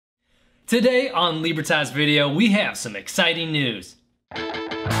Today on Libertas Video, we have some exciting news.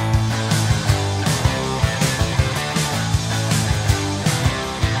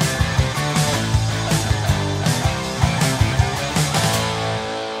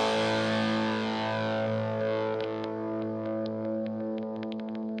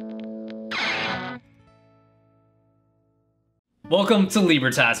 Welcome to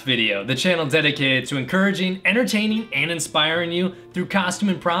Libertas Video, the channel dedicated to encouraging, entertaining, and inspiring you through costume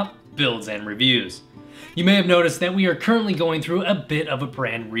and prop builds and reviews. You may have noticed that we are currently going through a bit of a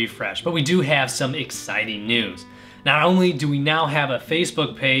brand refresh, but we do have some exciting news. Not only do we now have a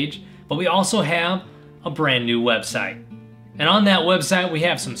Facebook page, but we also have a brand new website. And on that website, we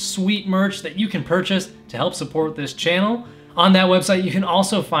have some sweet merch that you can purchase to help support this channel. On that website, you can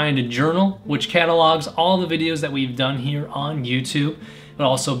also find a journal which catalogs all the videos that we've done here on YouTube. It'll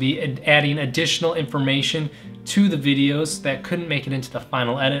also be adding additional information to the videos that couldn't make it into the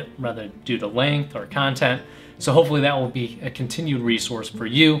final edit, rather due to length or content. So hopefully that will be a continued resource for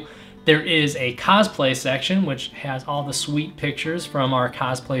you. There is a cosplay section which has all the sweet pictures from our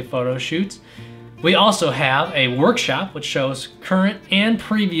cosplay photo shoots. We also have a workshop which shows current and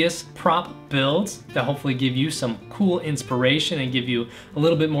previous prop builds that hopefully give you some cool inspiration and give you a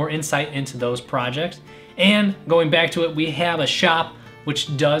little bit more insight into those projects. And going back to it, we have a shop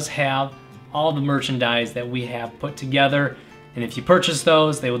which does have all the merchandise that we have put together. And if you purchase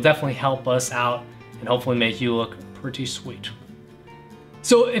those, they will definitely help us out and hopefully make you look pretty sweet.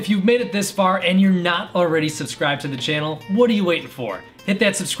 So if you've made it this far and you're not already subscribed to the channel, what are you waiting for? Hit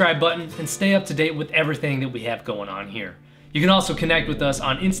that subscribe button and stay up to date with everything that we have going on here. You can also connect with us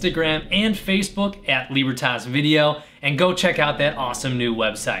on Instagram and Facebook at Libertas Video and go check out that awesome new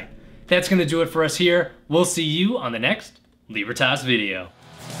website. That's gonna do it for us here. We'll see you on the next Libertas Video.